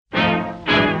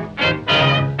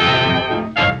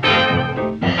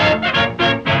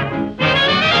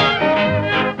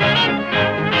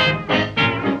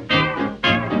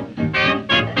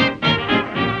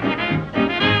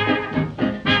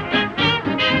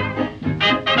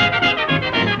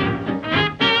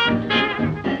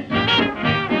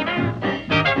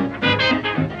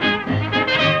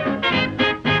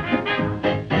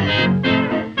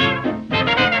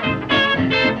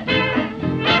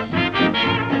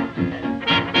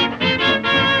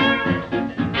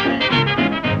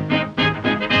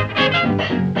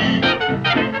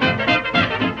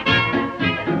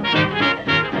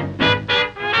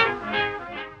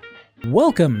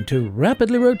Welcome to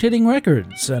Rapidly Rotating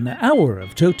Records, an hour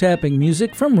of toe-tapping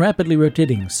music from rapidly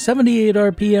rotating 78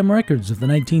 RPM records of the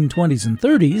 1920s and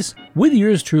 30s, with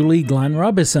yours truly, Glenn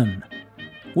Robison.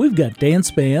 We've got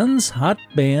dance bands, hot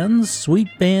bands, sweet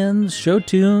bands, show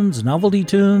tunes, novelty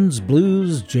tunes,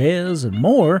 blues, jazz, and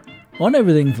more, on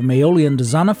everything from Aeolian to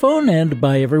Zonophone and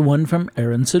by everyone from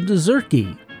Aronson to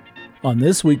Zurke. On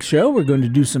this week's show, we're going to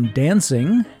do some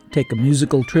dancing, take a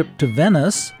musical trip to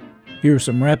Venice, hear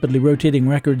some rapidly rotating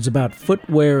records about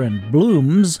footwear and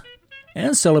blooms,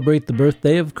 and celebrate the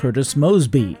birthday of Curtis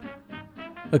Mosby.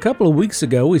 A couple of weeks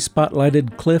ago, we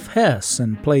spotlighted Cliff Hess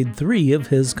and played 3 of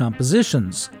his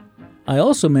compositions. I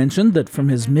also mentioned that from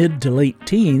his mid to late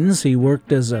teens, he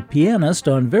worked as a pianist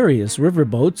on various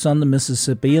riverboats on the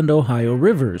Mississippi and Ohio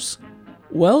rivers.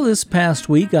 Well, this past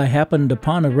week, I happened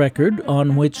upon a record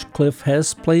on which Cliff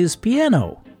Hess plays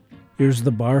piano. Here's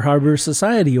the Bar Harbor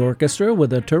Society Orchestra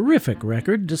with a terrific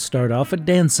record to start off a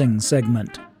dancing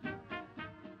segment.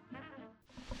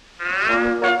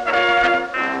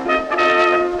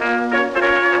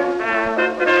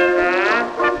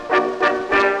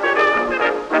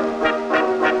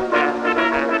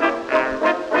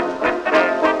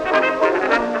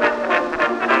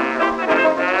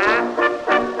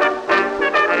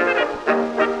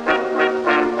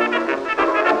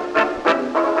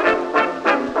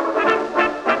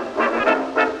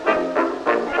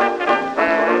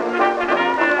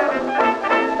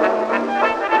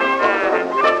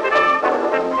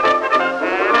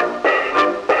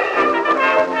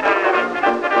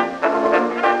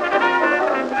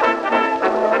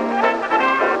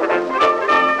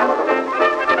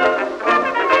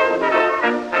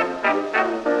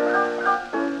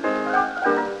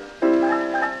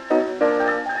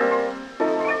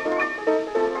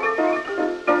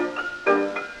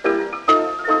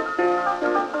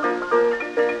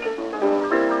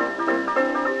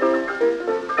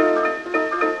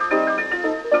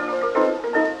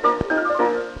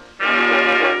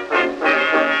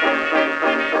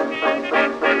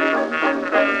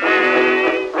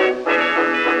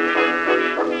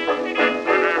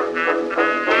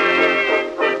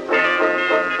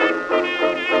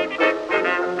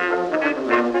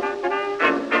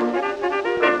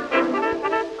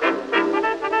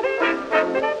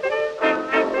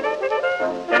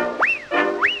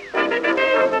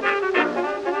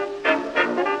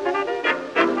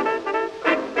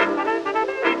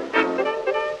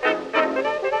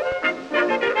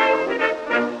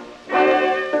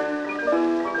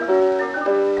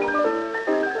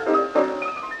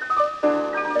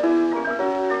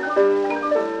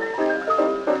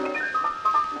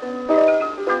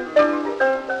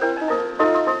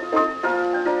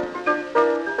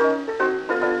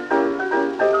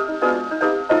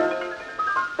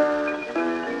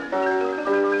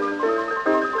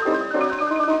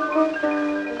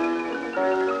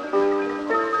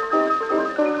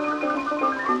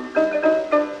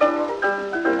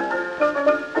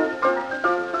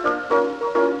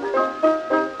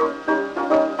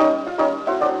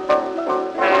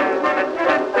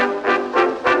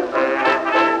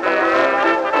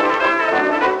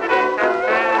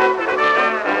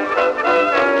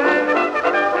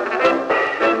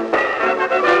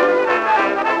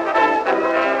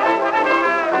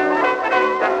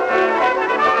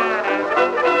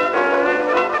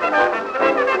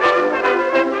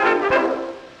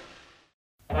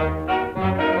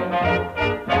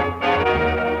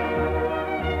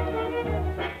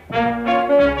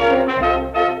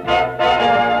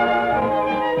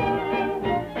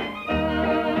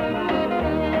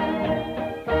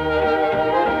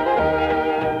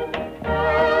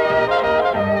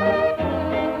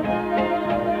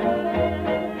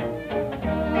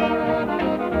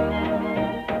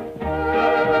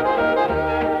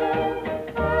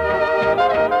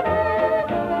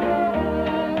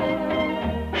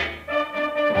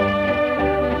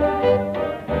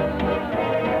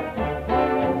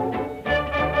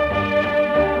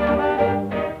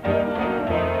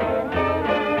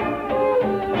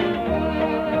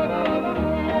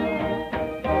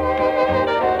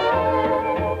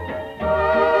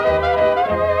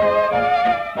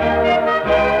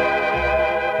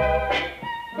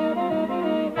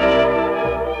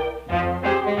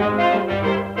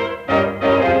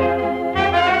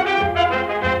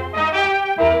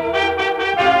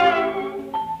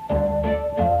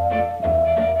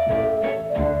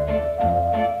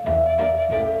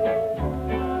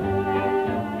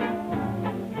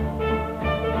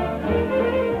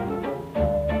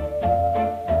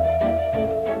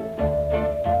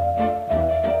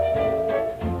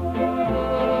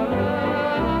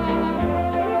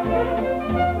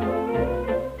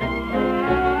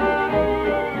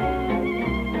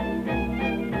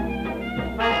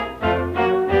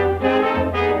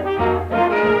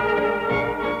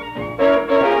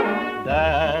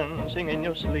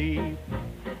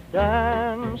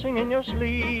 in your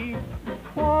sleep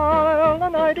while the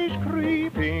night is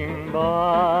creeping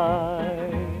by.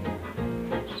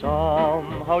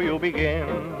 Somehow you begin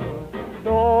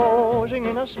dozing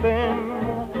in a spin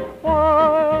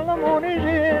while the moon is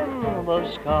in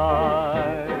the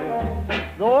sky.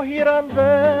 Though here and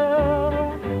there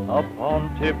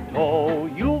upon tiptoe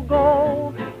you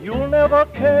go, you'll never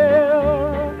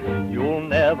care, you'll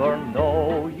never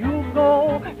know. You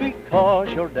go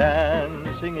because you're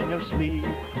dancing in your sleep,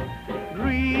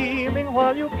 dreaming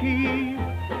while you keep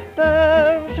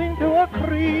dancing to a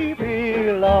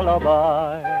creepy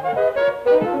lullaby.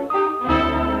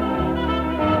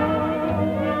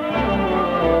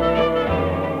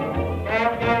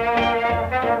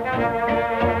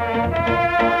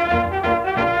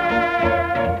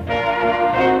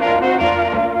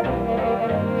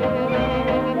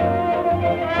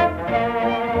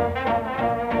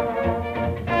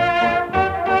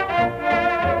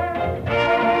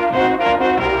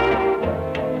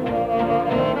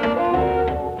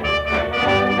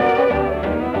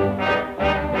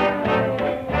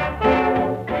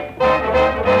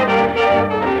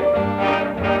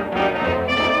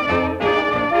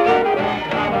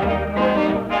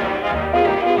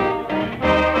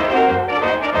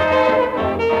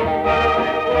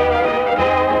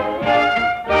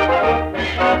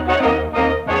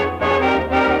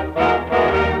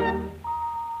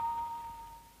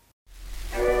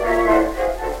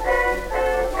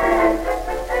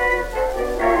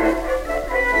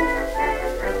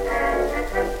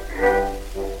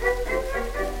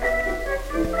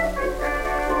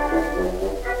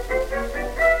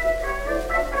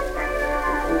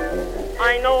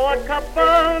 I know a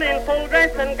couple in full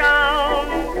dress and gown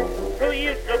who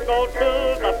used to go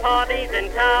to the parties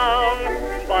in town,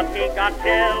 but he got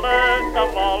jealous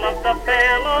of all of the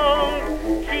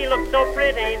fellows. She looked so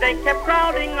pretty, they kept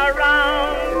crowding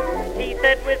around. He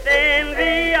said with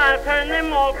envy, I'll turn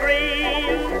them all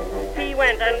green. He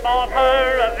went and bought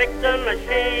her a Victor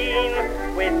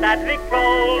machine. With that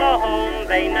Victrola home,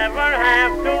 they never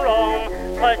have to roam.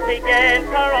 First he gets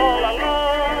her all alone.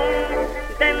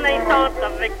 Then they start the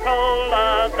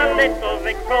Victrola, the little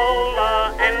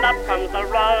Victrola, and up comes the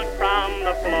rug from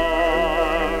the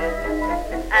floor.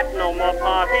 At no more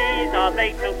parties are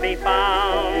they to be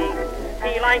found.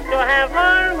 He likes to have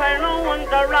her where no one's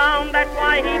around. That's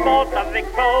why he bought the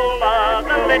Victrola,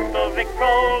 the little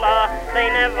Victrola. They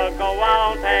never go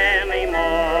out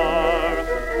anymore.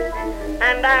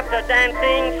 And after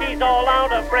dancing, she's all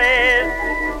out of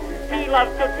breath. He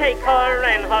loves to take her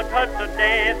and hug her to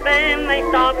death. Then they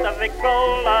start the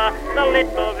Victrola, the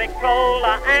little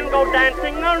Victrola, and go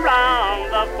dancing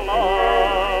around the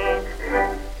floor.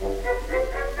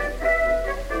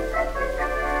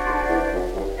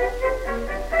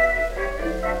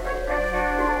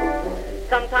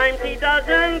 Sometimes he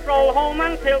doesn't roll home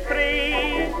until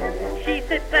 3. She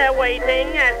sits there waiting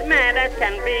as mad as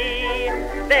can be,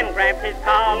 then grabs his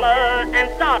collar and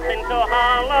starts in to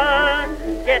holler.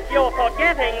 Guess you're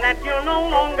forgetting that you're no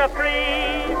longer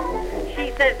free.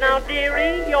 She says, now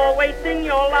dearie, you're wasting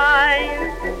your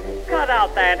life. Cut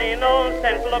out that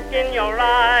innocent look in your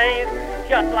eyes.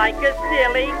 Just like a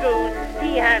silly goose,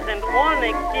 he hasn't one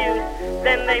excuse.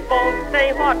 Then they both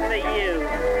say, what's the use?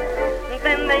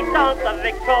 Then they start the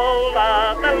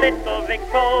Victrola, the little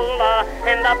Victrola,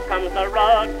 and up comes the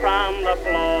rug from the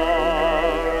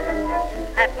floor.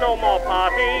 At no more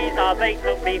parties are they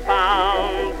to be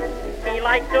found. He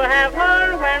likes to have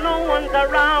her where no one's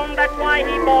around. That's why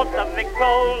he bought the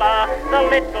Victrola, the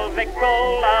little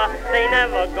Victrola. They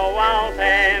never go out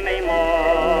anymore.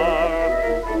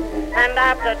 And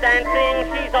after dancing,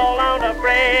 she's all out of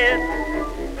breath.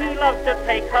 He loves to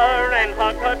take her and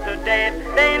hug her to death.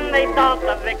 Then they start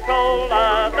the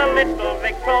Victrola, the little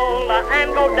Victrola,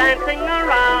 and go dancing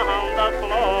around the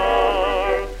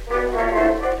floor.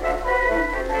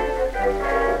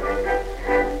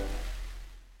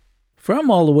 From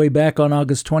all the way back on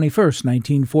August 21st,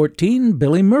 1914,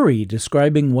 Billy Murray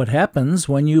describing what happens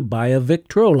when you buy a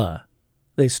Victrola.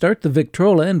 They Start the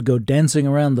Victrola and Go Dancing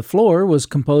Around the Floor was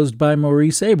composed by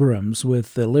Maurice Abrams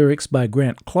with the lyrics by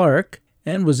Grant Clark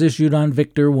and was issued on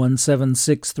Victor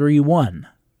 17631.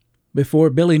 Before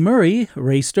Billy Murray,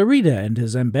 Ray Starita and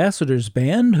his Ambassadors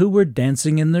Band, who were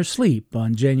dancing in their sleep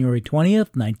on January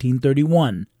 20th,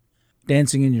 1931.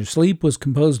 Dancing in Your Sleep was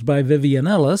composed by Vivian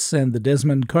Ellis, and the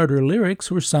Desmond Carter lyrics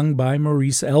were sung by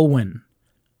Maurice Elwyn.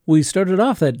 We started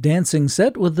off that dancing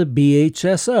set with the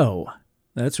BHSO.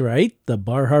 That's right, the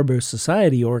Bar Harbor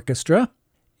Society Orchestra,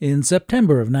 in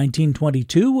September of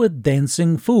 1922 with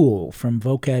Dancing Fool from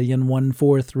Vocalion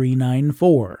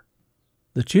 14394.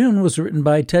 The tune was written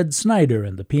by Ted Snyder,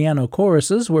 and the piano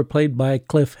choruses were played by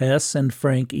Cliff Hess and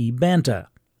Frank E. Banta.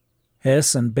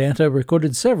 Hess and Banta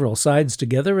recorded several sides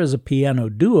together as a piano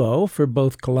duo for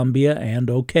both Columbia and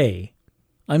OK.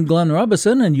 I'm Glenn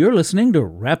Robison, and you're listening to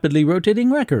Rapidly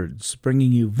Rotating Records,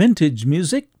 bringing you vintage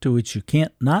music to which you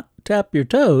can't not tap your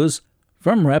toes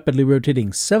from rapidly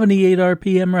rotating 78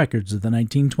 RPM records of the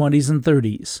 1920s and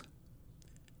 30s.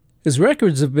 His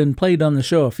records have been played on the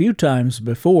show a few times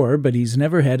before, but he's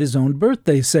never had his own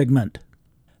birthday segment.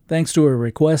 Thanks to a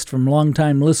request from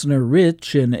longtime listener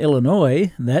Rich in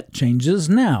Illinois, that changes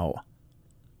now.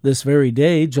 This very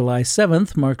day, July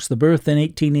 7th, marks the birth in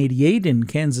 1888 in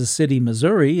Kansas City,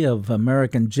 Missouri, of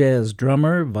American jazz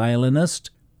drummer,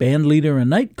 violinist, bandleader, and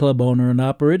nightclub owner and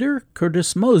operator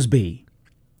Curtis Mosby.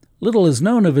 Little is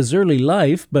known of his early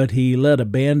life, but he led a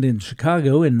band in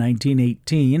Chicago in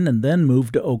 1918 and then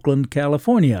moved to Oakland,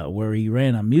 California, where he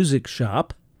ran a music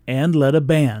shop and led a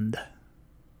band.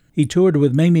 He toured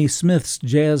with Mamie Smith's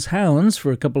Jazz Hounds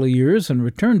for a couple of years and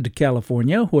returned to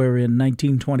California, where in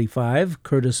 1925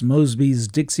 Curtis Mosby's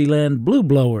Dixieland Blue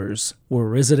Blowers were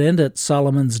resident at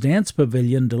Solomon's Dance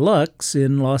Pavilion Deluxe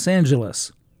in Los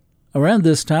Angeles. Around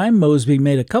this time, Mosby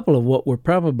made a couple of what were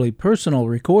probably personal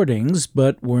recordings,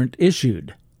 but weren't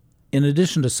issued. In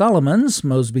addition to Solomon's,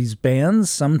 Mosby's bands,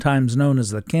 sometimes known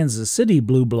as the Kansas City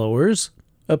Blue Blowers,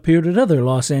 appeared at other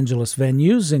Los Angeles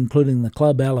venues, including the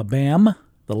Club Alabama,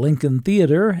 the Lincoln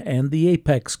Theater, and the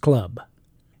Apex Club.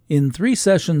 In 3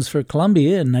 sessions for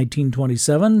Columbia in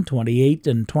 1927, 28,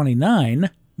 and 29,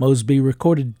 Mosby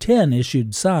recorded 10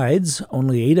 issued sides,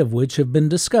 only 8 of which have been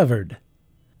discovered.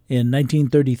 In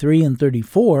 1933 and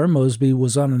 34, Mosby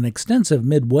was on an extensive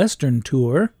Midwestern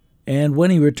tour, and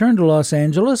when he returned to Los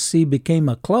Angeles, he became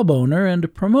a club owner and a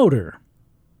promoter.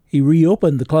 He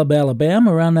reopened the Club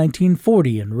Alabama around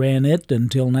 1940 and ran it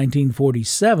until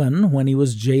 1947, when he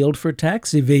was jailed for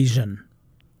tax evasion.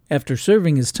 After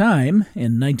serving his time,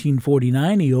 in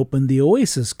 1949 he opened the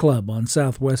Oasis Club on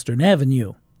Southwestern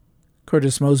Avenue.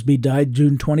 Curtis Mosby died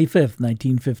June 25,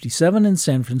 1957 in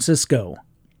San Francisco.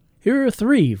 Here are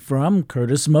 3 from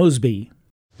Curtis Mosby.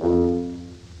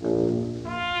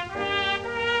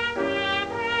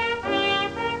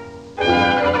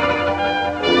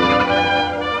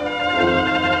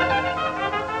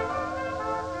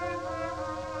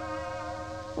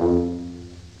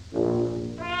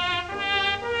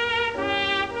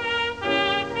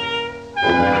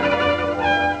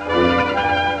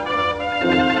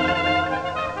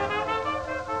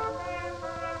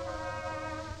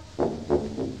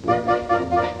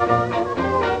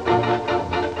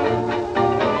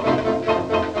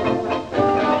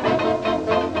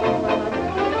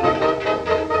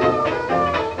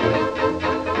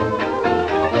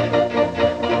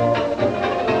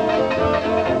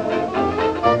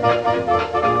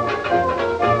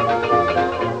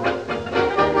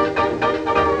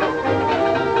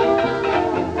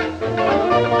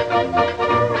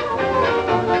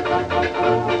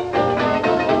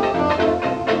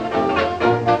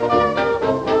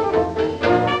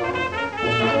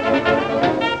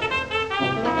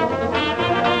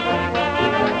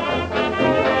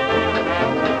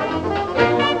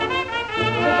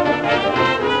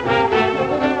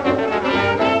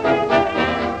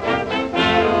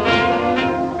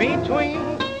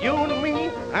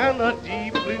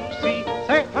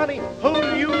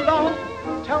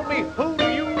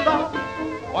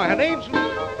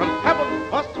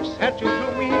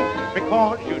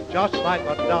 Just like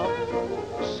a dove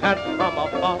sent from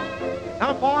above.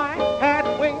 Now if I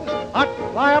had wings, I'd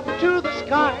fly up to the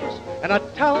skies, and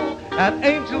I'd tell that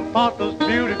angel about those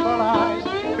beautiful eyes.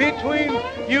 Between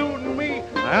you and me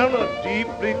and the deep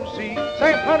blue sea,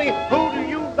 say, honey, who do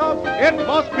you love? It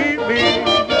must be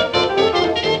me.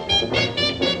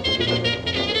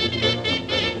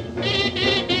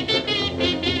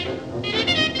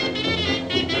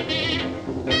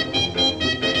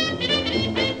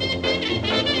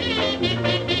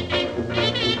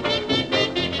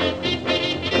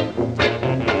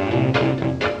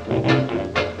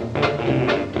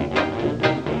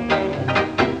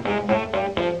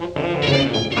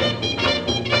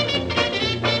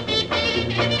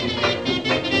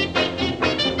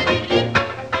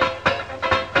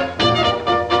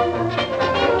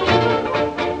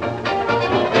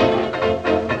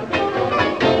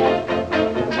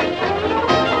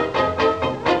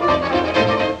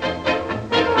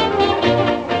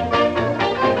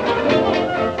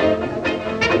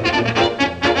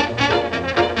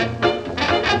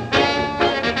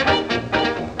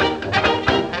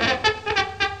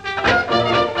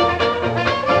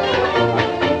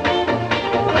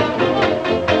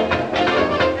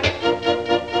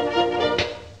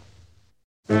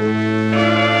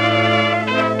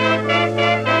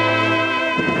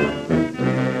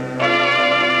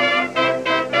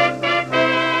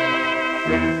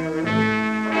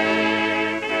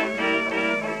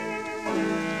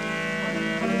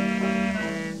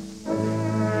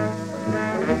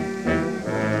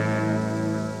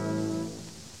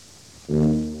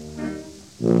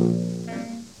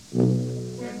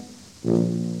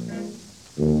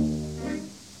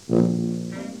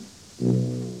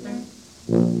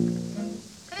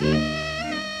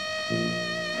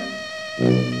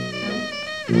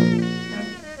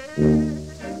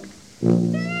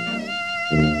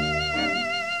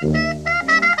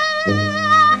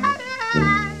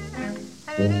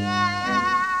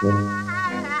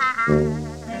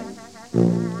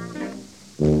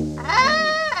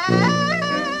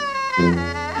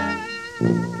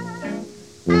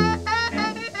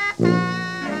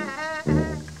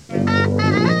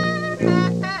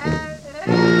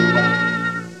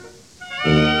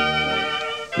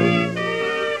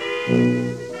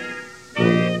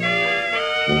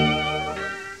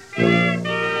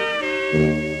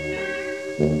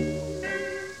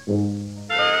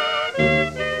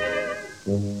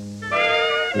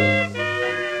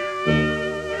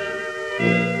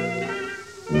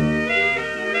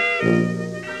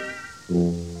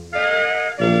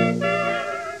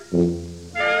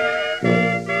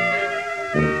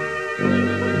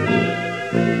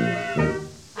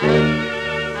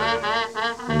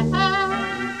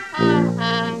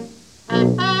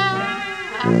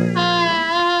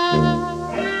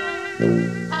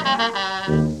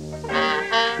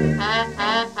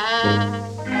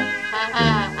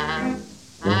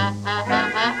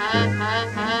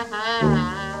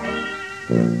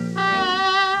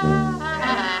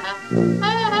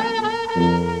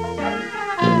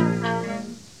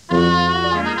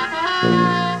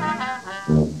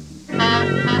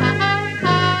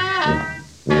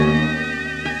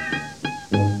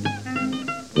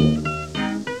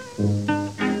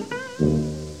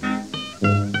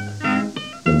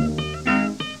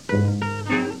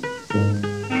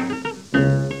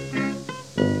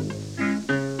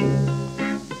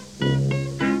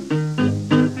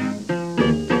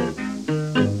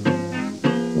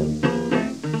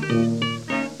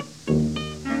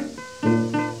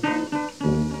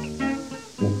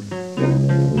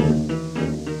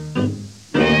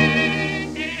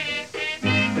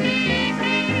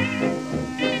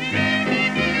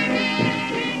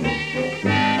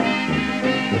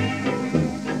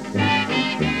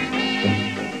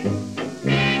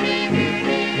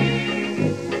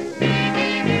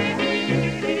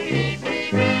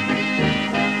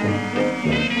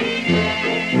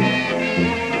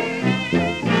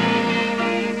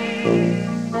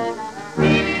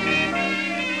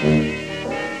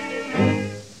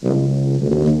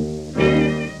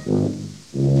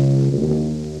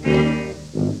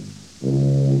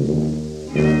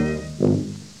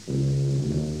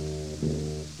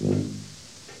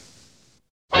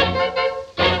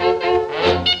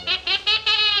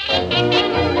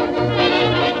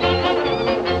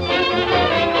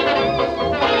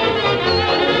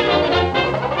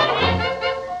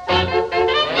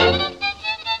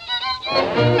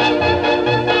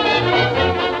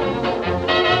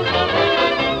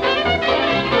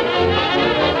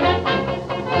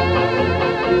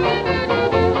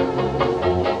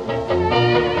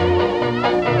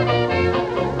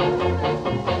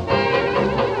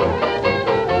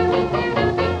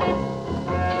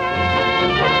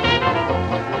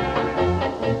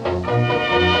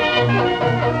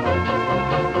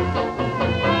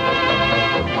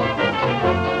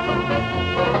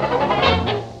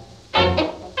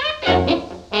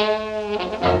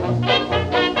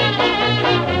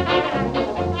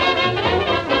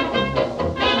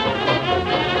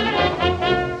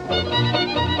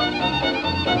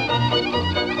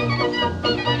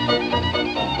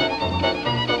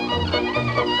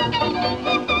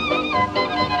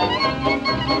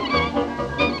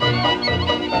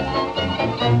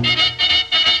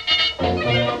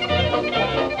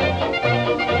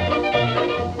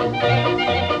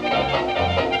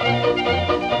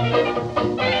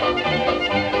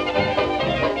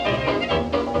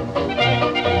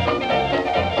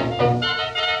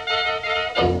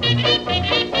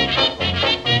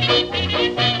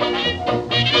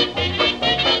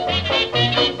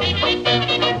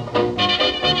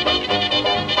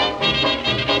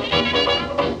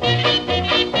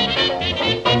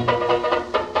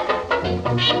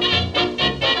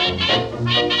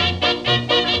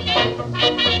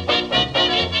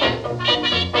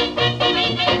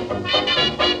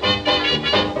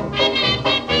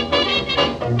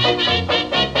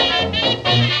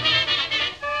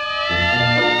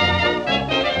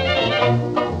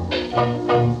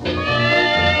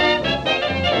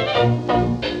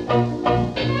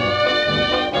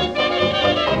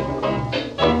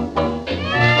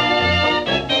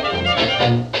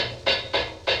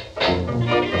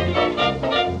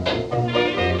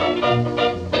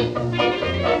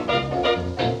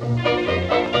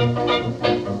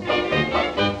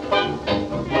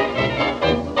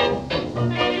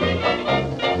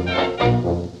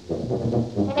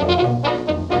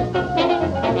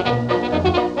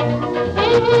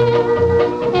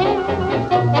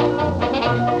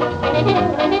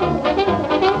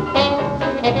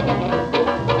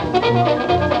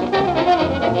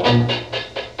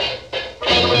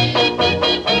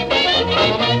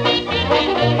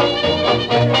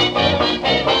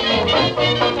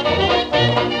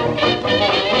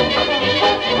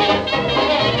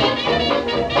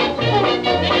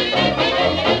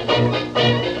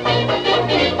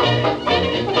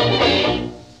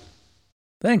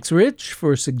 Thanks, Rich,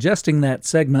 for suggesting that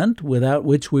segment, without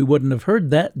which we wouldn't have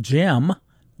heard that gem,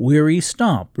 Weary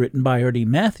Stomp, written by Artie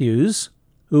Matthews,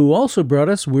 who also brought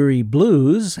us Weary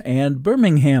Blues and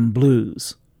Birmingham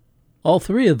Blues. All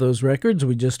three of those records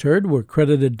we just heard were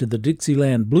credited to the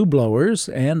Dixieland Blue Blowers,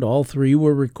 and all three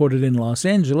were recorded in Los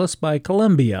Angeles by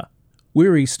Columbia.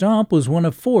 Weary Stomp was one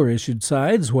of 4 issued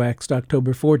sides, waxed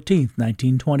October 14,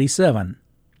 1927.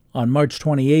 On March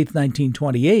 28,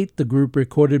 1928, the group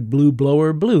recorded Blue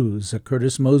Blower Blues, a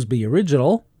Curtis Mosby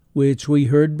original, which we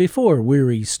heard before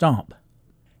Weary Stomp.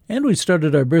 And we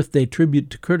started our birthday tribute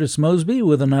to Curtis Mosby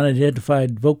with an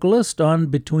unidentified vocalist on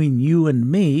Between You and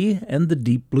Me and the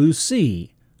Deep Blue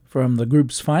Sea, from the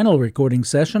group's final recording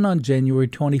session on January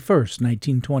 21,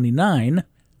 1929,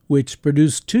 which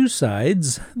produced 2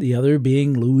 sides, the other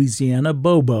being Louisiana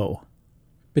Bobo.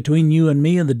 Between You and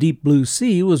Me and the Deep Blue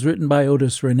Sea was written by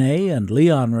Otis Renee and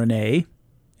Leon Renee,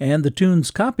 and the tune's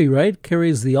copyright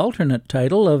carries the alternate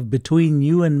title of Between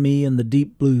You and Me and the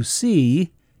Deep Blue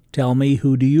Sea, Tell Me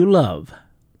Who Do You Love.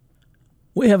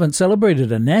 We haven't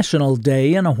celebrated a national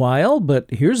day in a while, but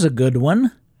here's a good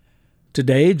one.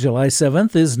 Today, July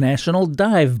 7th, is National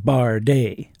Dive Bar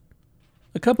Day.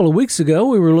 A couple of weeks ago,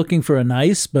 we were looking for a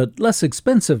nice but less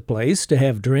expensive place to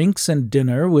have drinks and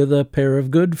dinner with a pair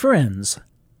of good friends.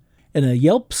 In a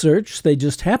Yelp search, they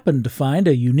just happened to find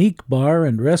a unique bar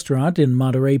and restaurant in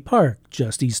Monterey Park,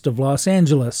 just east of Los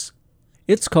Angeles.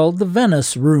 It's called the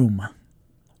Venice Room.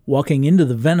 Walking into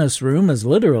the Venice Room is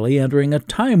literally entering a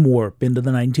time warp into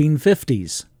the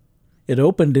 1950s. It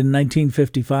opened in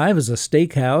 1955 as a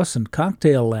steakhouse and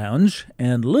cocktail lounge,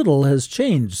 and little has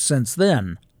changed since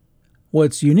then.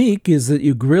 What's unique is that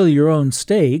you grill your own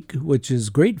steak, which is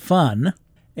great fun,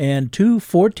 and 2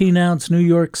 14-ounce New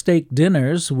York steak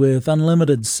dinners with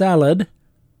unlimited salad,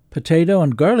 potato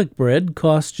and garlic bread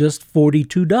cost just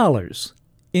 $42,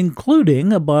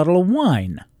 including a bottle of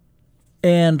wine.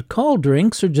 And call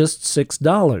drinks are just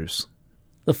 $6.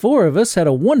 The 4 of us had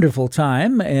a wonderful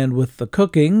time, and with the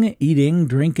cooking, eating,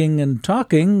 drinking, and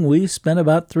talking, we spent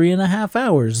about 3.5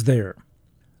 hours there.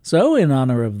 So, in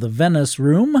honor of the Venice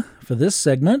Room, for this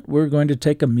segment, we're going to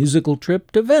take a musical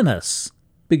trip to Venice,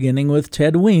 beginning with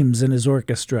Ted Weems and his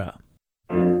orchestra.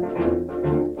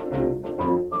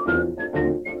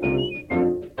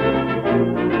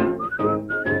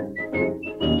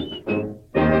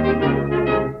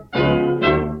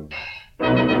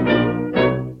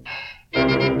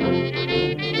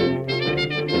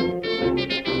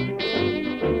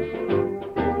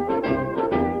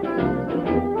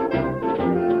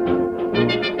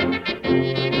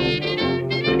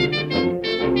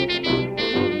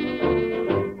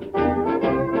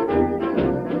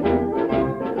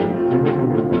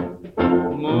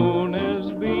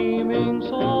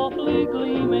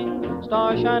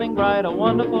 Shining bright, a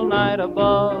wonderful night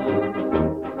above.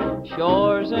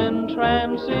 Shores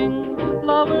entrancing,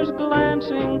 lovers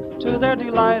glancing to their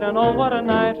delight, and oh, what a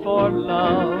night for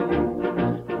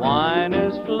love. Wine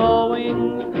is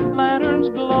flowing, lanterns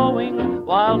glowing,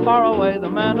 while far away the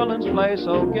mandolins play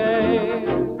so gay.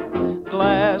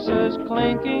 Glasses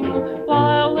clinking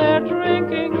while they're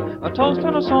drinking, a toast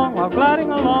and a song while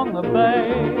gliding along the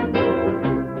bay.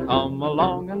 Come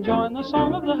along and join the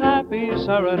song of the happy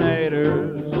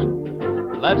serenaders.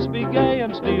 Let's be gay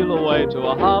and steal away to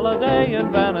a holiday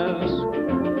in Venice.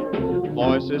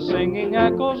 Voices singing,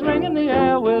 echoes ring in the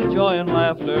air with joy and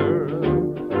laughter.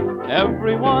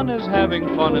 Everyone is having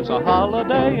fun, it's a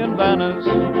holiday in Venice.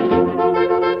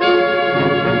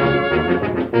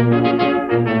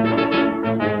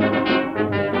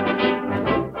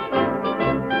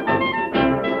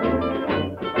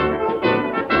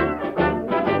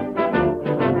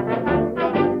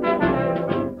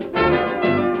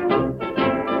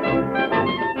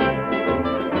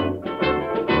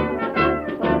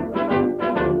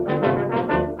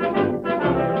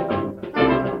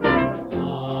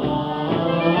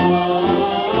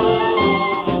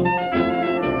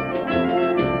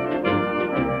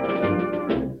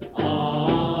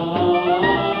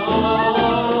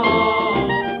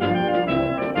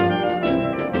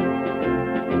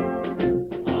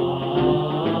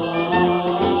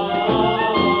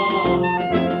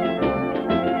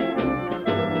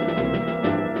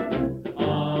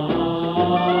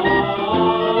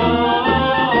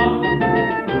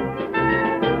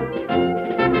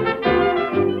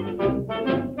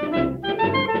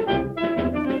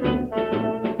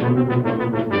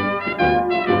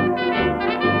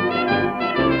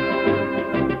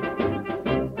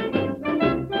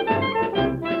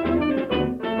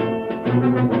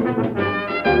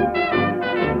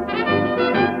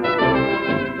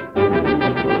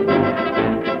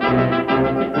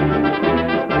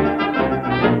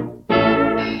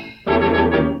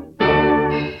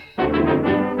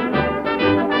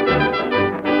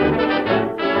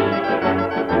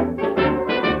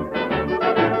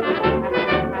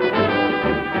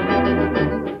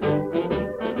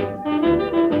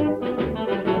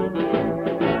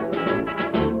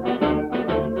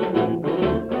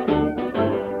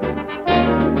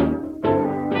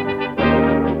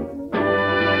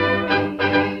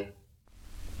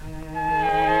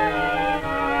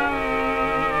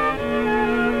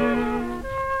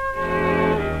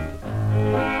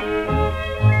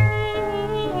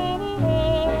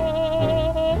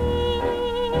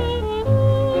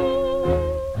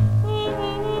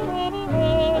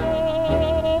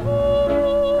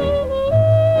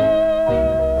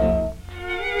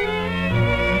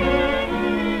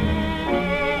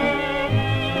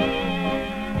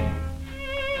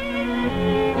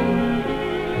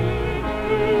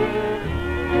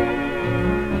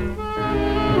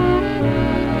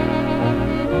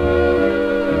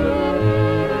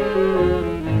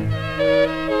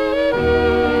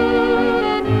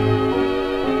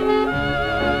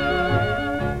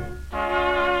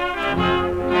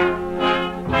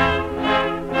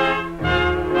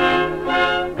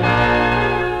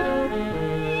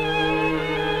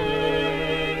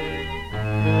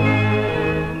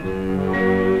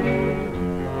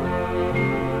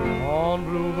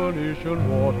 Venetian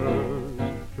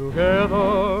waters,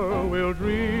 together we'll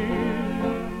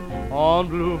dream. On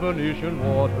blue Venetian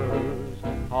waters,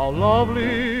 how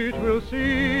lovely it will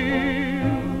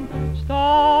seem.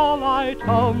 Starlight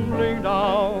tumbling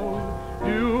down,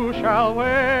 you shall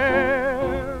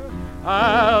wear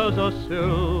as a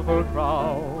silver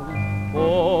crown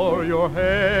for your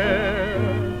hair.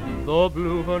 The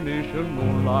blue Venetian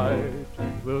moonlight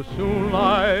will soon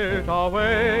light our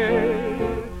way.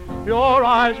 Your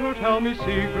eyes will tell me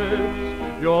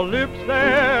secrets your lips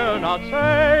dare not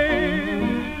say.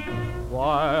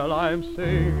 While I'm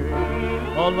singing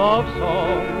a love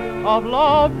song of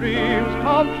love dreams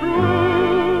come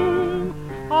true,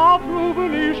 of blue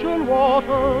Venetian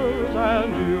waters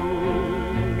and you.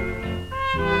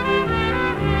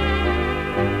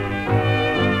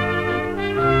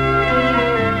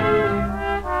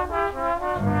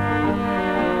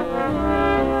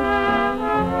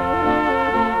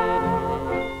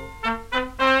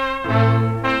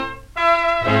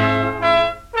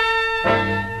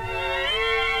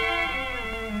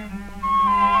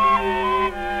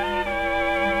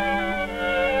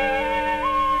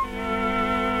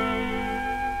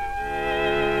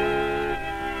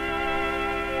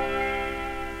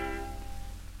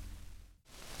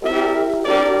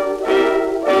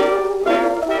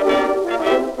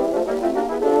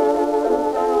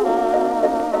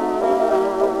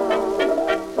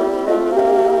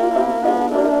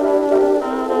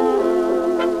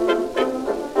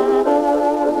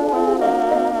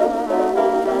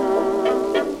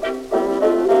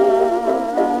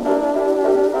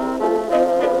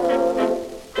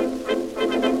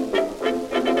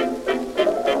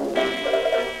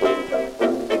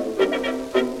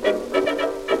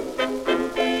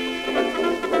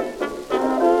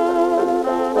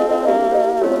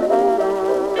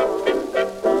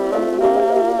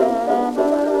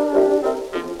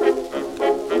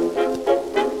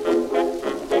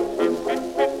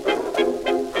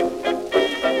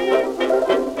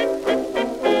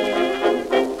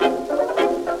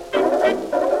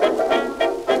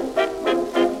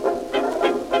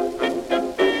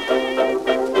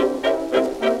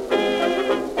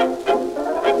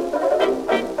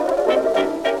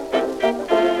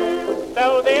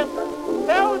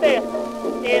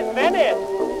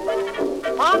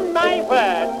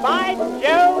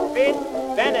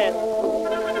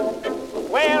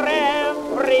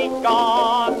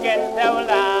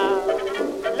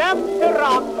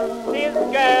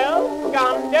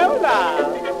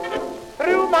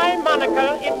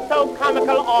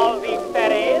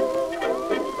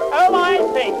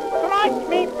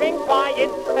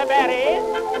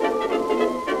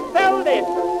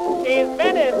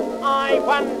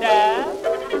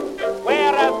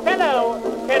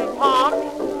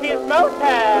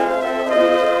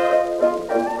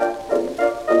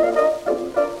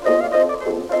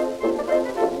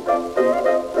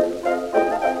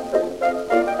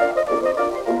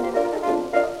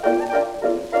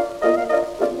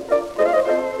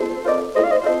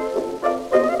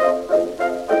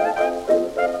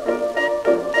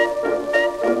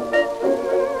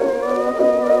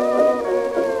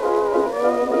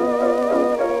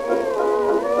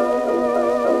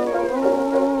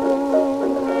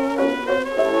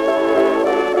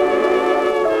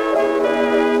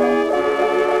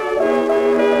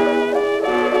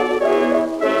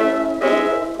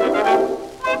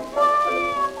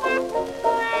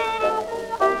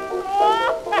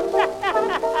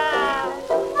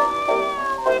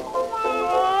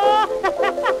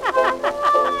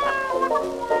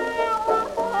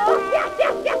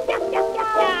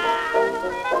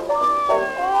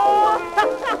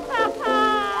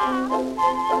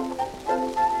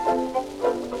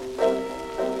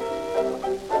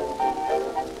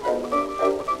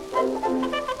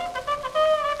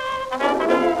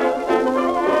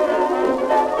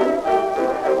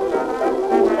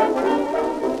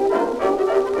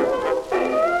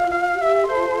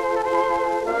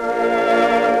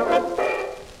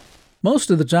 Most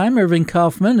of the time, Irving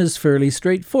Kaufman is fairly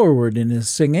straightforward in his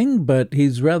singing, but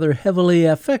he's rather heavily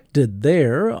affected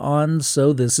there on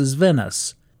So This Is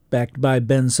Venice, backed by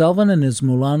Ben Selvin and his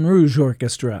Moulin Rouge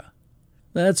Orchestra.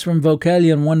 That's from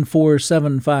Vocalion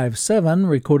 14757,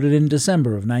 recorded in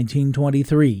December of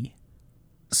 1923.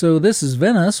 So This Is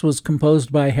Venice was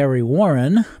composed by Harry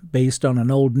Warren, based on an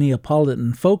old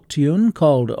Neapolitan folk tune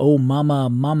called O Mama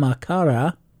Mama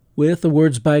Cara, with the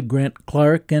words by Grant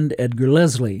Clark and Edgar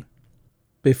Leslie.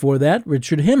 Before that,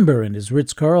 Richard Himber and his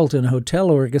Ritz-Carlton Hotel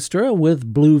Orchestra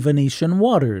with Blue Venetian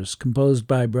Waters, composed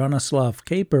by Bronislaw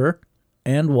Kaper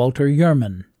and Walter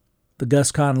Uhrman. The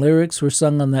Gus Kahn lyrics were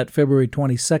sung on that February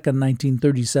 22,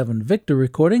 1937 Victor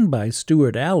recording by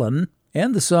Stuart Allen,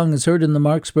 and the song is heard in the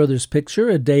Marx Brothers picture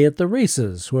A Day at the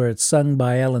Races, where it's sung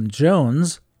by Alan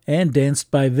Jones and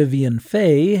danced by Vivian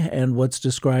Faye and what's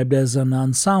described as an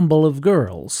ensemble of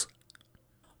girls.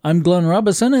 I'm Glenn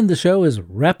Robison, and the show is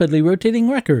Rapidly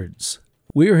Rotating Records.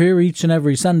 We're here each and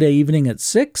every Sunday evening at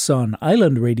 6 on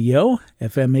Island Radio,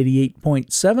 FM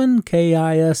 88.7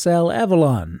 KISL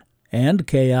Avalon, and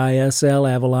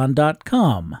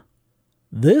KISLAvalon.com.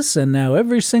 This and now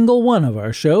every single one of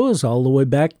our shows, all the way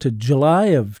back to July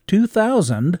of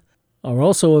 2000, are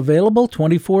also available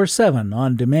 24/7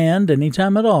 on demand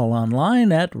anytime at all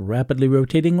online at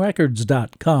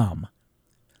rapidlyrotatingrecords.com.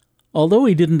 Although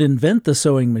he didn't invent the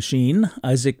sewing machine,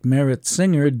 Isaac Merritt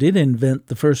Singer did invent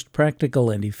the first practical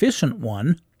and efficient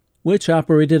one, which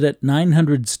operated at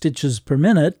 900 stitches per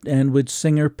minute and which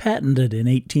Singer patented in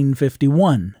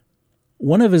 1851.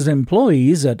 One of his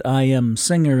employees at I.M.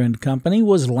 Singer & Company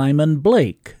was Lyman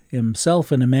Blake,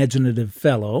 himself an imaginative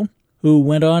fellow, who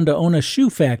went on to own a shoe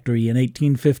factory in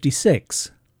 1856.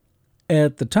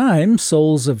 At the time,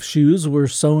 soles of shoes were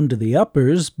sewn to the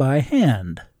uppers by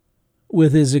hand.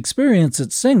 With his experience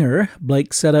at Singer,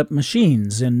 Blake set up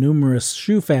machines in numerous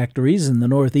shoe factories in the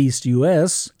Northeast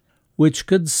U.S., which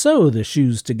could sew the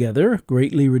shoes together,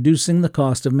 greatly reducing the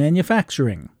cost of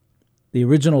manufacturing. The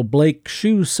original Blake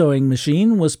shoe sewing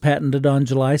machine was patented on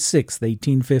July 6,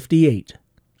 1858.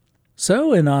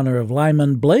 So, in honor of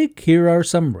Lyman Blake, here are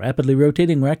some rapidly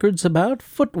rotating records about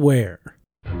footwear.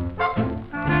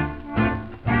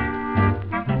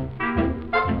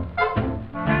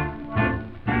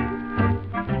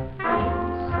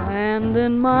 Sand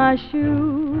in my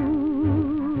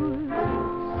shoes,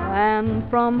 sand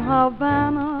from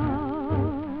Havana,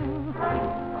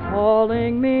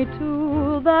 calling me to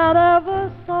that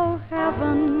ever so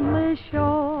heavenly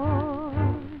shore,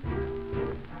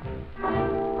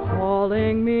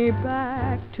 calling me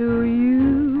back to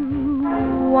you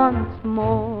once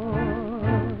more.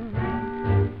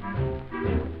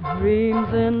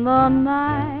 Dreams in the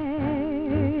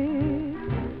night,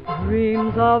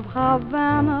 dreams of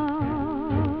Havana,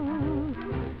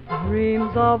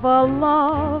 dreams of a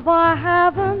love I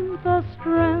haven't the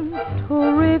strength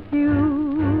to refuse.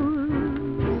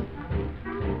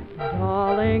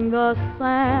 Darling, the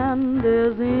sand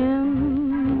is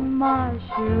in my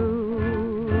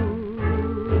shoes.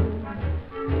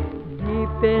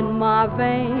 Deep in my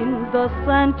veins, the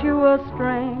sensuous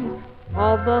strains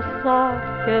of the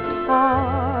soft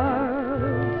guitars.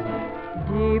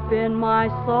 Deep in my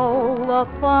soul, the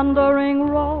thundering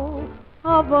roll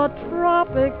of a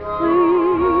tropic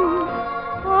sea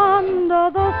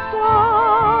under the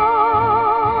stars.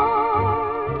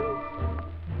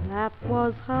 That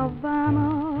was Havana.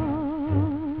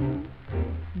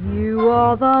 You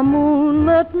are the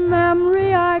moonlit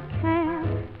memory I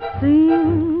can't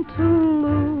seem to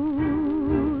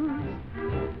lose.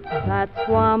 That's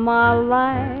why my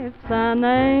life's an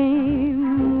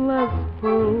aimless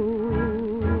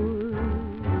cruise.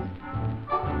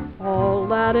 All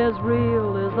that is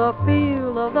real is the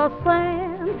feel of the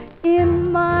sand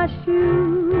in my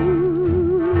shoes.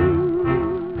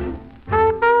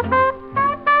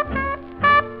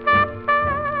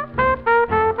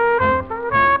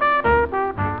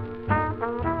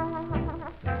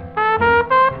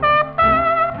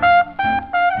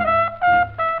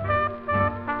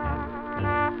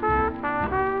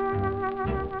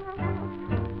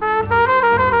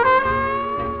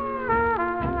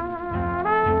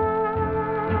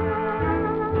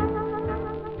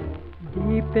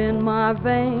 In my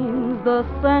veins, the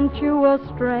sensuous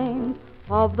strains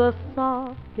of the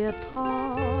soft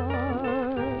guitars.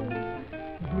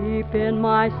 Deep in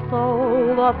my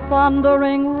soul, the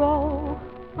thundering roll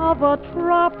of a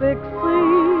tropic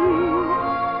sea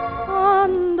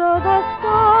under the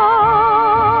stars.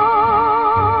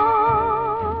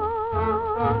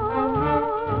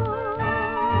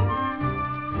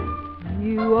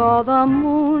 You are the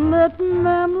moonlit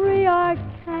memory I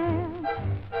can't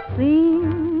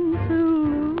seem to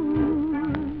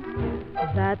lose.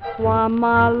 That's why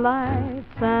my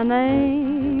life's an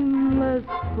aimless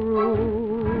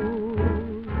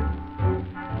cruise.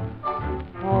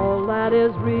 All that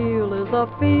is real is the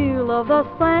feel of the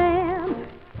sand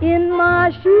in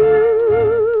my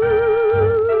shoes.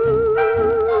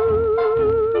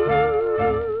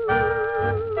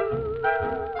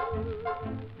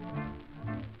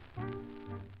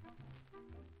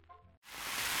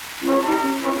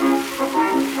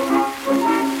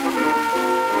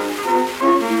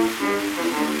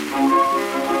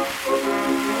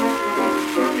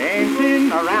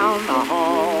 Around the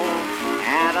hall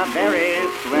at a very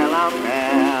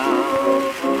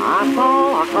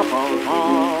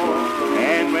home.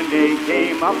 And when they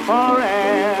came up for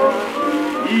air,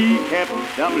 he kept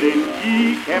stumbling,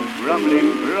 he kept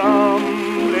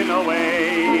grumbling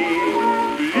away.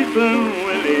 Listen,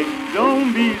 Willie,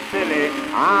 don't be silly,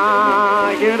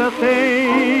 I hear to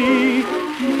say,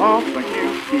 keep off my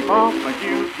shoes, keep off my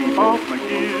shoes, keep off my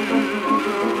shoes.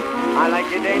 I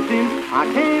like your dancing, I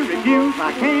can't refuse,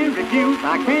 I can't refuse,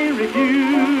 I can't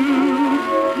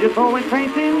refuse. You're so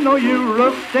entrancing, no, you're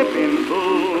a stepping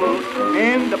fool,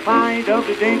 and the pride of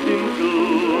the dancing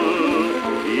school.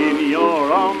 In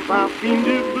your arms I seem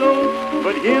to glow,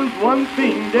 but here's one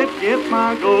thing that gets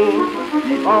my gold.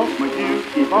 Keep off my shoes,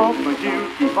 keep off my shoes,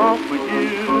 keep off my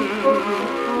shoes.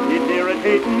 It's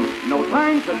irritating, no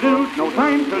time to lose, no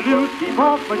time to lose, keep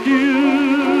off my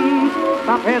shoes.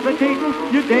 Stop hesitating,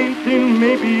 your dancing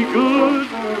may be good,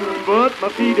 but my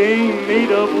feet ain't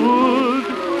made of wood.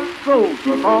 So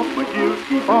keep off my shoes,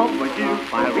 keep off my shoes,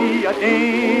 while we are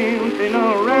dancing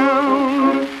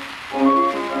around.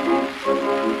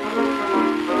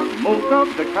 Most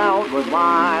of the crowd was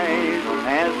wise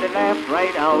as they laughed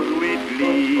right out with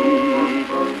glee.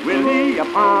 Willie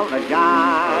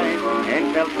apologized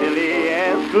and felt silly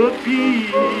as could be.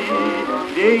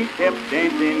 They kept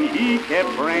dancing, he kept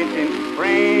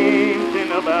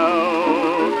prancing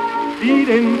about. Feet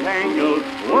entangled,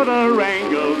 what a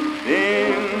wrangle,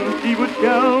 then she would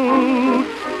shout,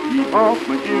 keep off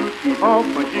my shoes, keep off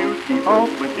my shoes, keep off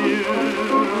my shoes.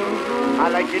 I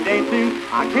like your dancing,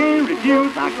 I can't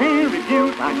refuse, I can't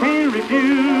refuse, I can't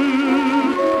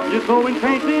refuse. You're so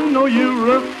entrancing, no,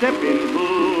 you're a stepping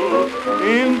fool,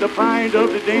 in the pride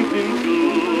of the dancing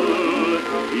school.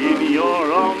 In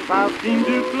your arms I seem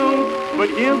to float, but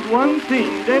here's one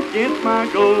thing that gets my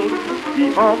gold.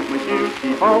 Keep off my shoes,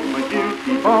 keep off my shoes,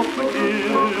 keep off my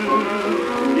shoes.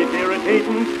 It's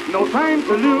irritating, no time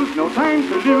to lose, no time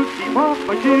to lose, keep off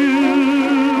my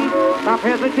shoes. Stop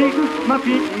hesitating, my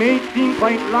feet may seem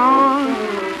quite long,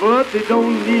 but they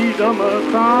don't need a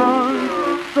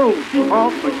massage. So keep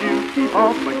off my shoes, keep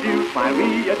off my shoes, while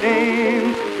we are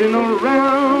dancing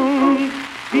around.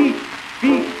 Feet,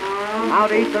 feet, how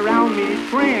they surround me,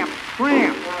 tramp,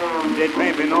 tramp. They're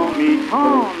tramping on me,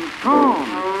 calm.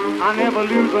 I never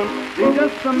lose them, they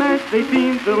just a match, they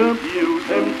seem to abuse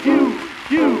them.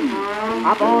 Shoes,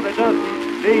 I bought a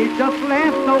dozen, they just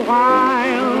last a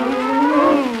while.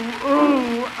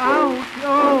 Ooh, ouch,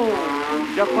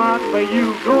 oh, just watch where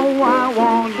you go, I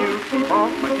want you. Keep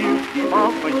off my shoes, keep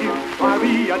off my shoes, while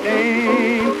we are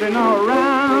dancing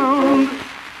around.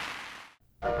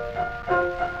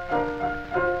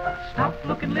 Stop,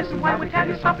 look and listen while we tell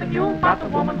you something new about the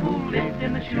woman who lived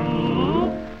in the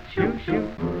shoe. Shoe.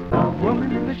 The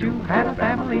woman in the shoe had a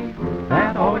family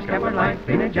that always kept her life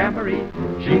in a jamboree.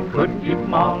 She couldn't keep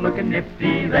them all looking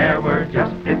nifty, there were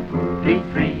just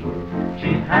 53.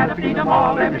 She had to feed them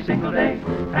all every single day,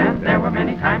 and there were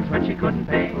many times when she couldn't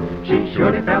pay. She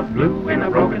surely felt blue in a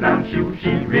broken down shoe.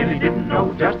 She really didn't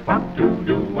know just what to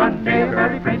do. One day a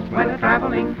fairy prince went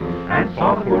a-traveling and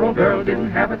saw the poor old girl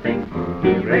didn't have a thing.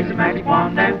 He raised a magic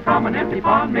wand and from an empty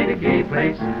pond made a gay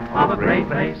place of a gray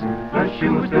place. The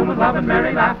shoe was filled with love and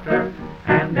merry laughter,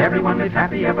 and everyone lived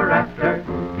happy ever after.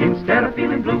 Instead of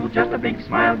feeling blue, just a big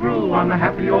smile grew on the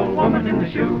happy old woman in the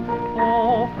shoe.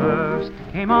 Oh, first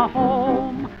came a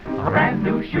home, a brand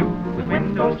new shoe with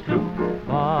windows too.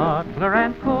 Butler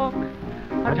and cook,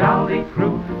 a jolly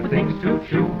crew with things to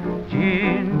chew.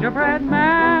 Gingerbread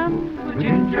man with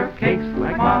ginger cakes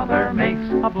like mother makes.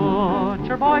 A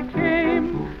butcher boy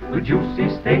came with juicy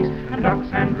steaks and ducks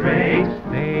and drakes.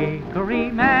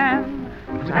 Bakery man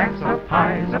with stacks of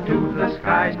pies up to the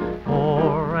skies.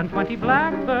 24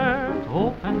 blackbirds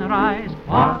open their eyes.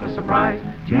 What a surprise!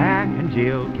 Jack and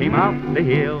Jill came up the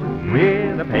hill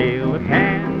with a pail of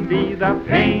candy. The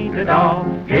painted doll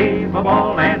gave a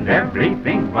ball and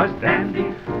everything was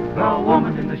dandy. The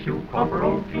woman in the shoe called for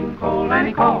old King Cole, and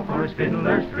he called for his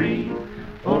fiddlers 3.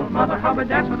 Old Mother Hubbard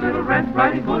danced with Little Red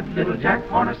Riding Hood. Little Jack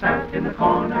Horner sat in the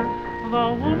corner.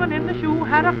 The woman in the shoe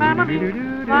had a family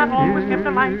that always kept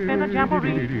her life in a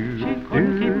jamboree. She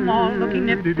couldn't keep them all looking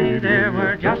nifty, there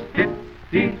were just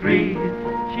 53.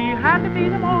 She had to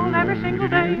feed them all every single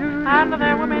day, and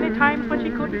there were many times when she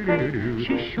couldn't pay.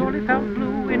 She surely felt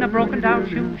blue in a broken down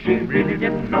shoe. She really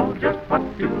didn't know just what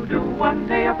to do. One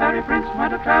day a fairy prince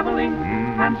went a-traveling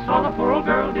and saw the poor old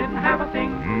girl didn't have a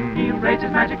thing. He raised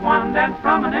his magic wand and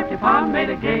from an empty pond made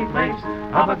a gay place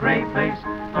of a gray place.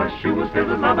 The shoe was filled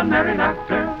with love and merry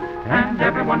laughter, and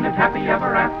everyone lived happy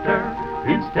ever after.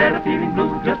 Instead of feeling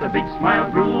blue, just a big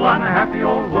smile grew on a happy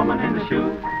old woman in the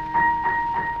shoe.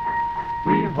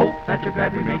 We hope that you're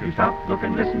glad we made you stop. Look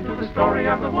and listen to the story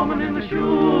of the woman in the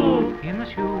shoe. In the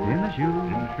shoe, in the shoe,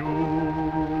 in the shoe.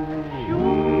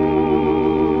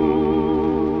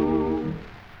 Shoe.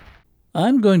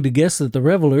 I'm going to guess that the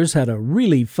Revelers had a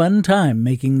really fun time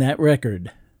making that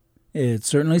record. It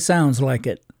certainly sounds like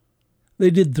it. They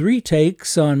did 3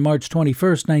 takes on March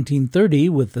 21st, 1930,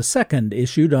 with the second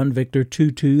issued on Victor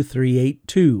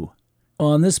 22382.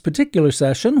 On this particular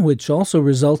session, which also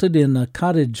resulted in A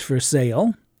Cottage for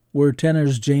Sale, were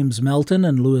tenors James Melton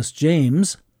and Louis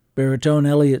James, baritone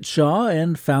Elliott Shaw,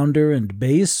 and founder and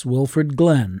bass Wilfred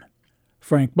Glenn.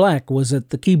 Frank Black was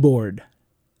at the keyboard.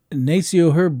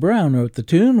 Nacio Herb Brown wrote the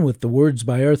tune with the words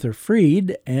by Arthur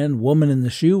Freed, and Woman in the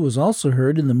Shoe was also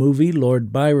heard in the movie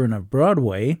Lord Byron of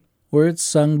Broadway, where it's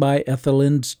sung by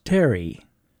Ethelind Terry.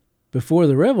 Before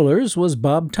the Revelers was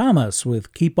Bob Thomas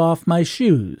with Keep Off My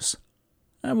Shoes.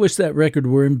 I wish that record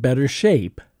were in better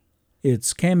shape.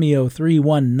 It's Cameo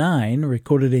 319,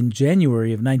 recorded in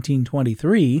January of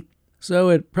 1923, so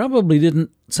it probably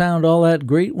didn't sound all that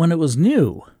great when it was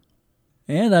new.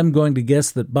 And I'm going to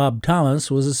guess that Bob Thomas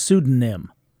was a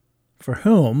pseudonym. For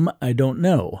whom, I don't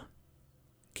know.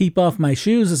 Keep Off My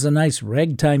Shoes is a nice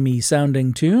ragtimey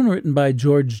sounding tune written by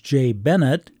George J.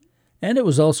 Bennett, and it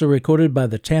was also recorded by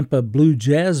the Tampa Blue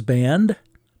Jazz Band,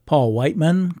 Paul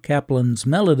Whiteman, Kaplan's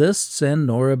Melodists, and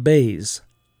Nora Bayes.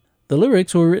 The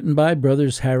lyrics were written by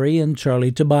brothers Harry and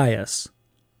Charlie Tobias.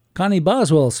 Connie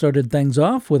Boswell started things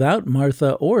off without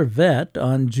Martha or Vet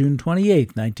on June 28,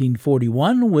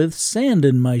 1941, with Sand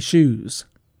in My Shoes.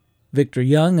 Victor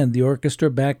Young and the orchestra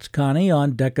backed Connie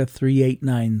on Decca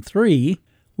 3893,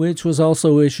 which was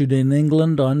also issued in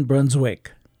England on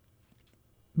Brunswick.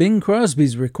 Bing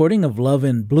Crosby's recording of Love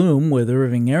in Bloom with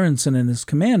Irving Aronson and his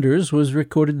Commanders was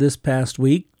recorded this past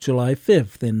week, July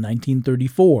 5th, in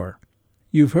 1934.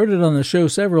 You've heard it on the show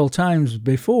several times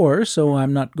before, so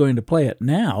I'm not going to play it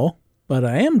now, but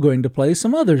I am going to play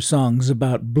some other songs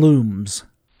about blooms.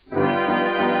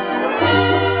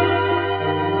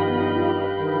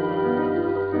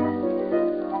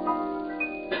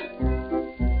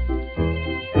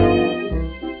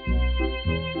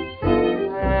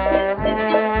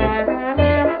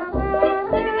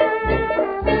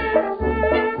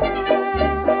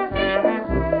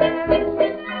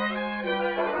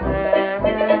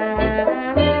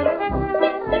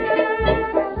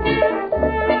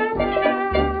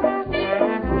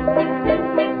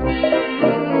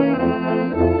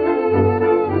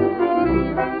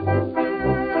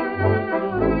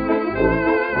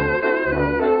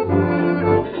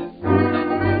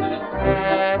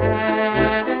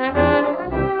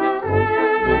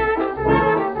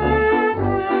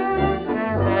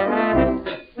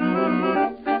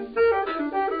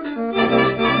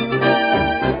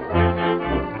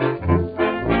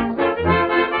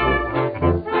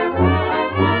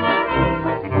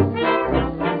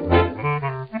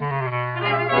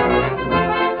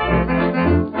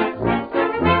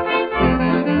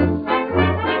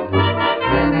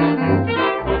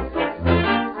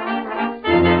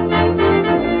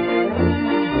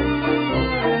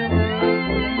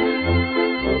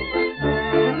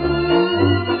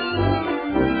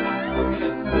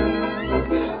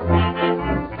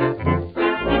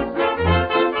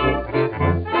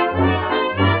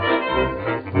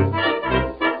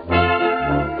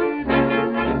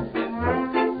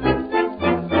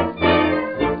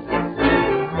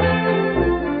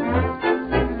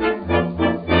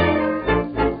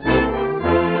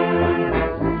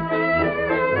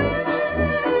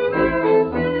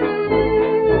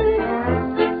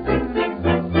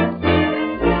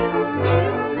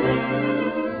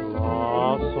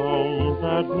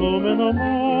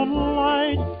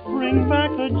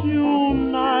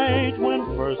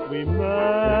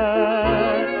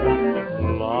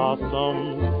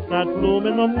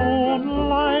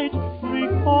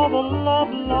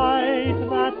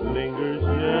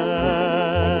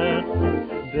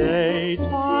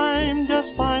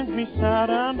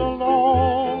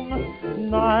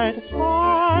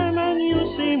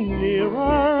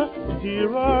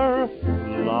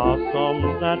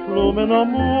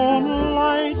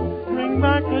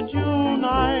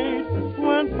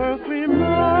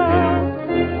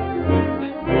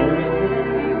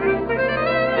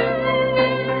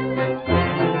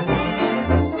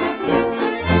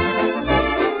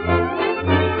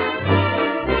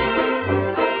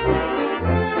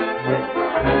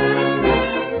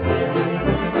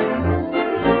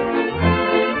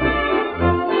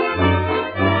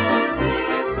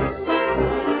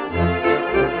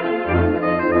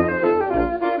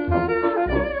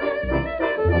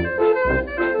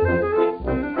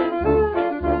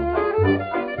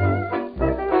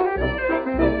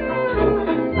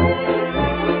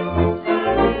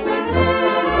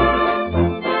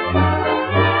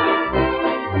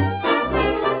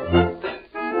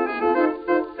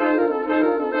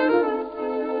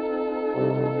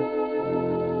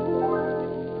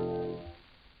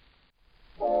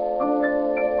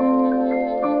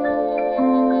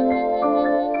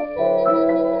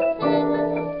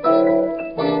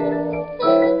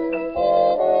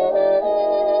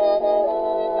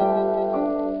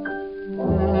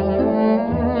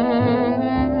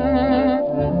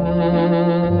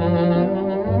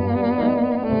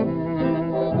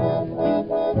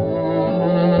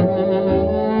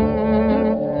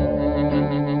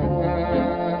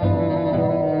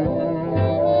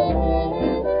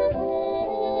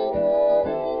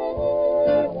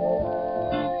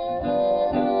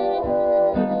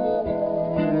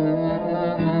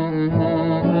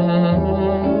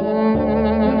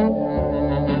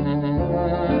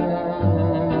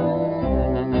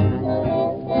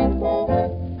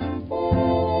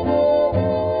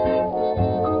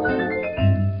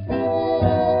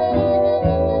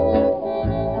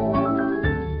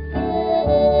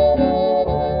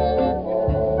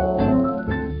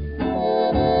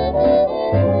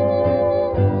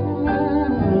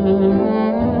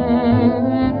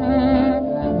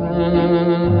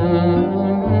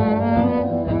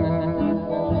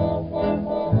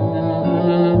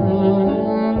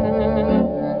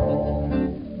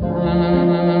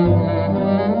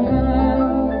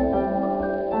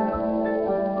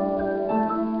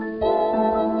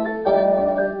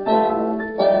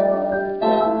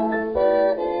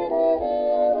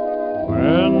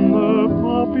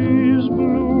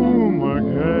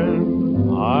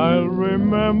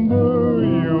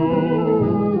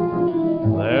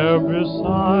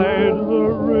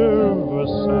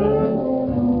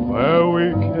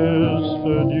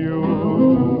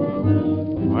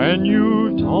 when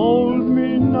you told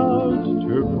me not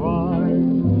to cry,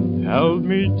 held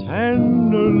me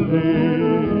tenderly.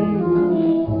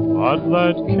 But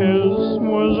that kiss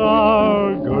was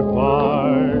our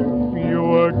goodbye, you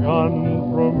were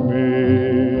gone from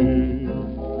me.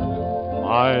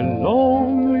 My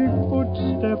lonely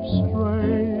footsteps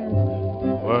stray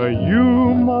where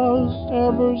you must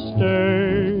ever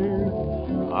stay.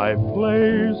 I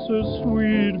place a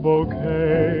sweet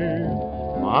bouquet,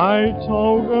 my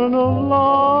token of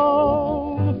love.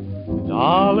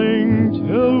 Darling,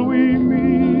 till we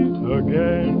meet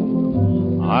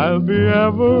again, I'll be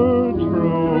ever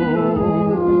true.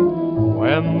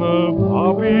 When the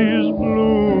poppies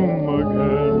bloom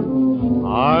again,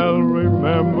 I'll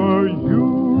remember you.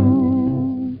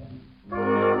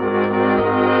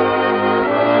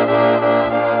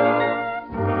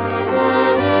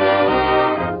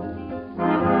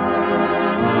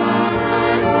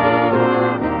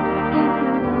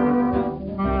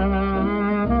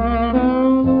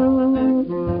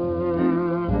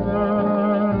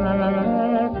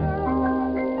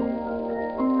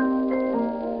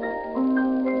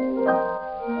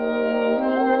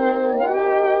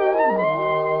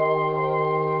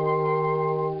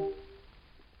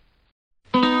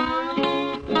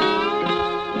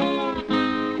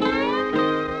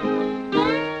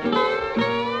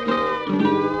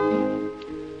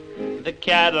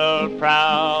 Cattle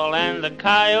prowl and the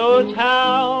coyotes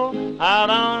howl out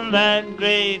on that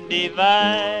great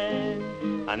divide.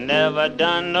 I never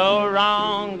done no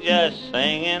wrong, just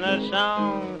singing a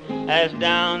song as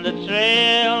down the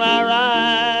trail I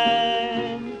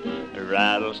ride. The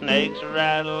rattlesnakes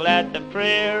rattle at the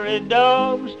prairie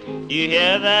dogs, you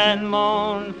hear that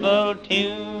mournful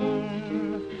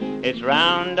tune. It's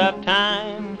roundup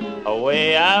time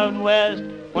away out west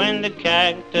when the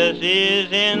cactus is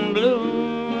in bloom.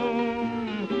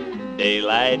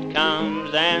 Daylight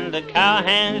comes and the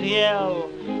cowhands yell,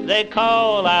 they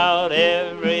call out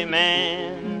every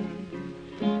man.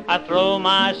 I throw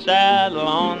my saddle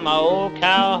on my old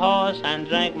cow horse and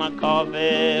drink my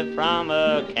coffee from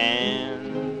a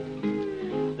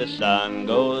can. The sun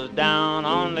goes down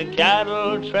on the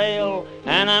cattle trail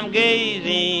and I'm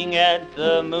gazing at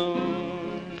the moon.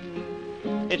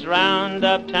 It's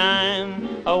roundup time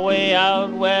away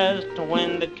out west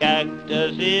when the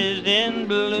cactus is in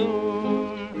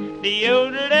bloom.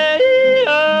 De-yodelay-o,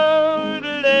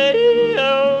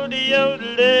 de-yodelay-o,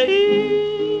 de-yodelay.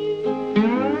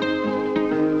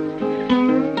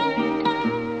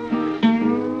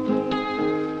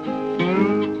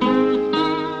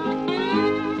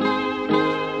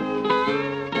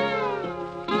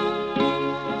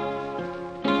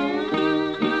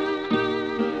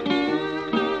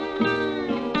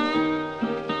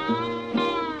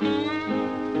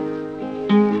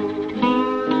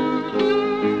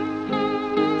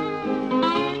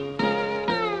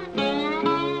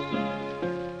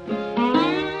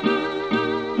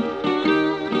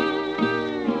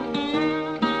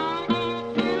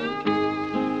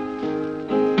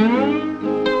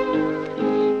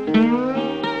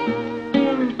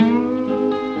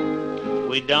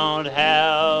 Don't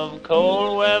have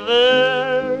cold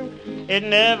weather, it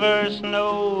never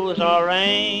snows or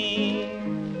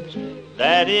rains.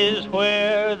 That is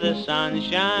where the sun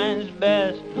shines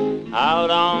best, out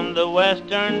on the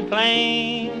western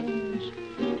plains.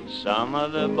 Some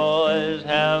of the boys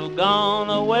have gone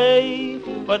away,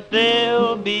 but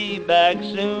they'll be back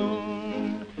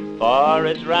soon. For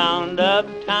it's roundup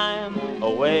time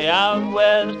away out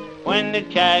west when the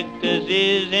cactus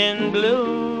is in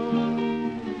bloom.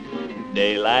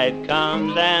 Daylight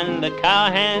comes and the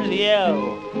cowhands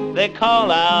yell, they call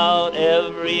out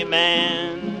every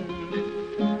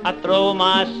man. I throw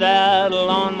my saddle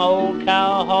on my old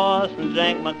cow horse and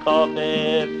drink my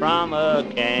coffee from a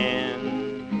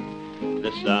can.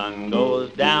 The sun goes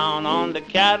down on the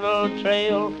cattle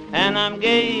trail and I'm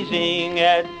gazing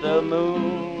at the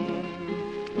moon.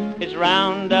 It's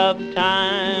roundup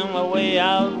time away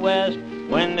out west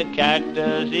when the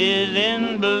cactus is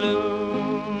in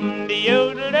bloom.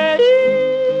 De-yodelay,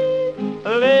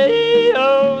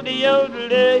 lay-o,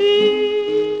 de-yodelay.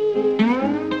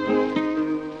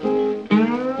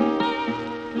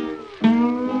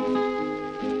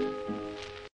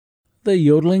 The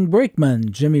Yodeling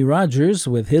Brakeman, Jimmie Rodgers,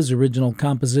 with his original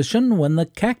composition, When the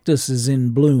Cactus is in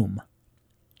Bloom.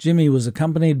 Jimmie was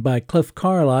accompanied by Cliff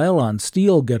Carlisle on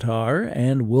steel guitar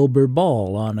and Wilbur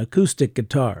Ball on acoustic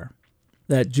guitar.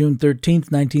 That June 13,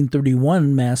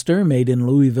 1931 master, made in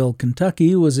Louisville,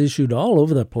 Kentucky, was issued all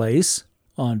over the place,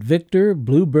 on Victor,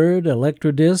 Bluebird,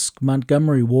 Electrodisc,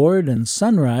 Montgomery Ward, and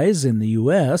Sunrise in the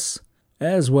U.S.,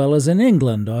 as well as in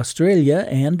England, Australia,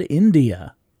 and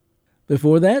India.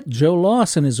 Before that, Joe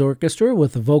Loss and his orchestra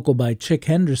with a vocal by Chick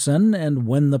Henderson and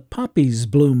When the Poppies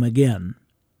Bloom Again.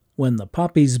 When the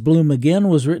Poppies Bloom Again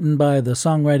was written by the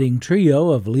songwriting trio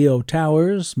of Leo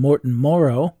Towers, Morton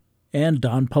Morrow, and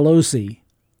Don Pelosi.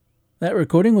 That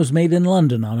recording was made in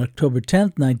London on October 10,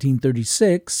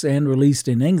 1936, and released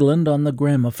in England on the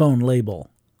Gramophone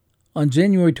label. On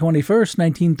January 21,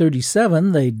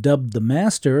 1937, they dubbed the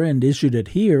master and issued it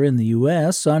here in the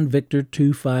U.S. on Victor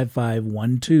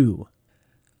 25512.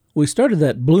 We started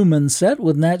that Bloomin' set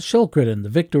with Nat Shilkret and the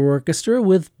Victor Orchestra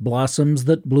with Blossoms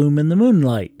That Bloom in the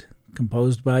Moonlight,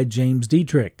 composed by James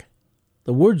Dietrich.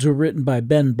 The words were written by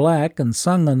Ben Black and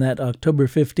sung on that October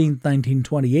 15,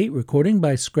 1928 recording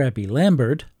by Scrappy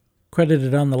Lambert,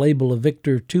 credited on the label of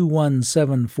Victor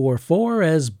 21744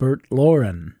 as Bert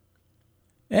Lauren.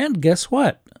 And guess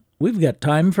what? We've got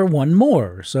time for one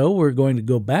more, so we're going to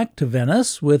go back to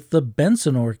Venice with the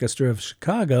Benson Orchestra of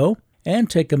Chicago and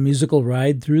take a musical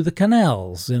ride through the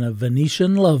canals in a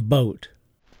Venetian love boat.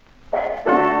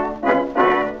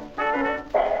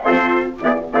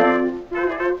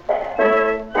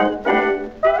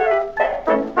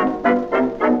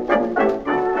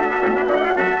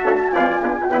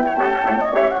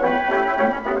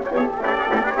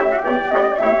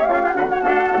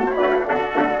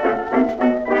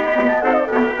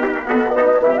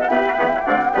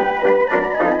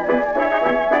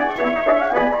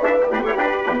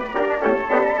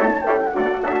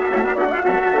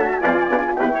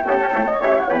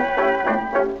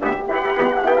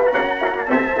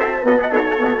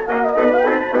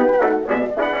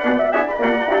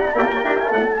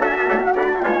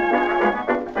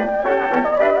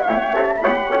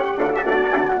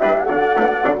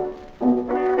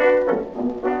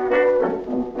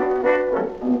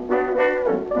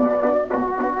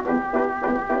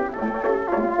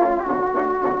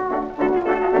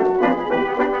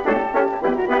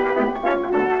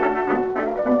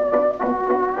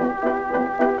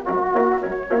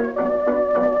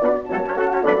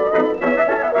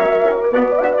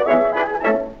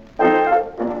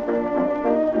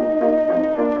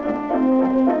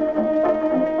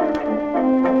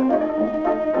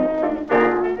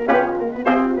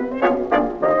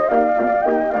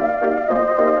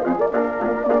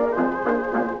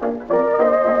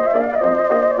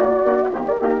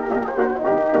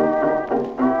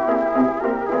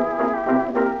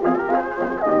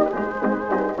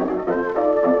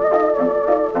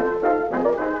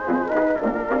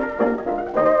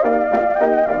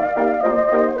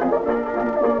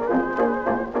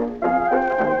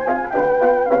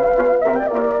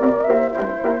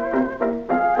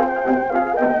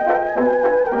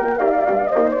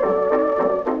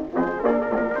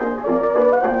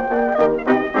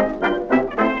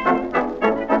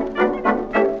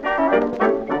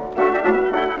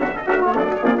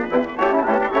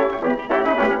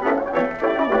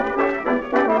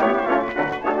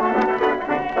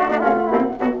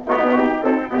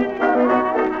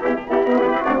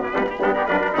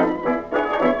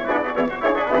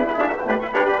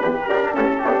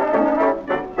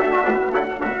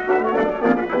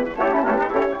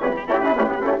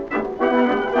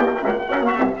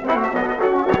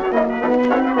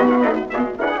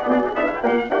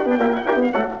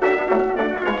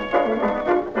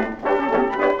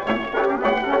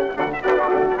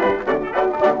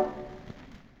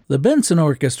 The Benson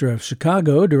Orchestra of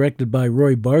Chicago, directed by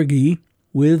Roy Bargy,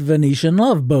 with Venetian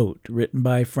Love Boat, written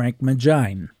by Frank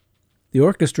Magine. The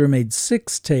orchestra made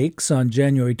 6 takes on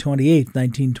January 28,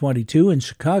 1922 in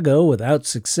Chicago without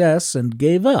success and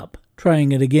gave up,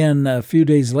 trying it again a few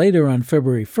days later on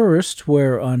February 1st,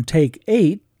 where on take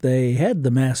 8 they had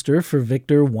the master for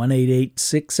Victor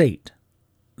 18868.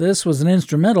 This was an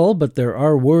instrumental, but there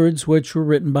are words which were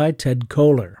written by Ted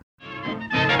Koehler.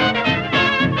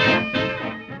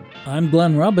 I'm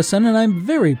Glenn Robison, and I'm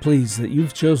very pleased that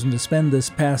you've chosen to spend this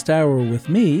past hour with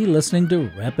me listening to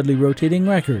Rapidly Rotating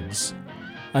Records.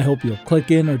 I hope you'll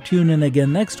click in or tune in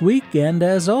again next week, and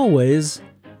as always,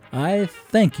 I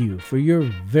thank you for your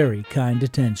very kind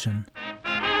attention.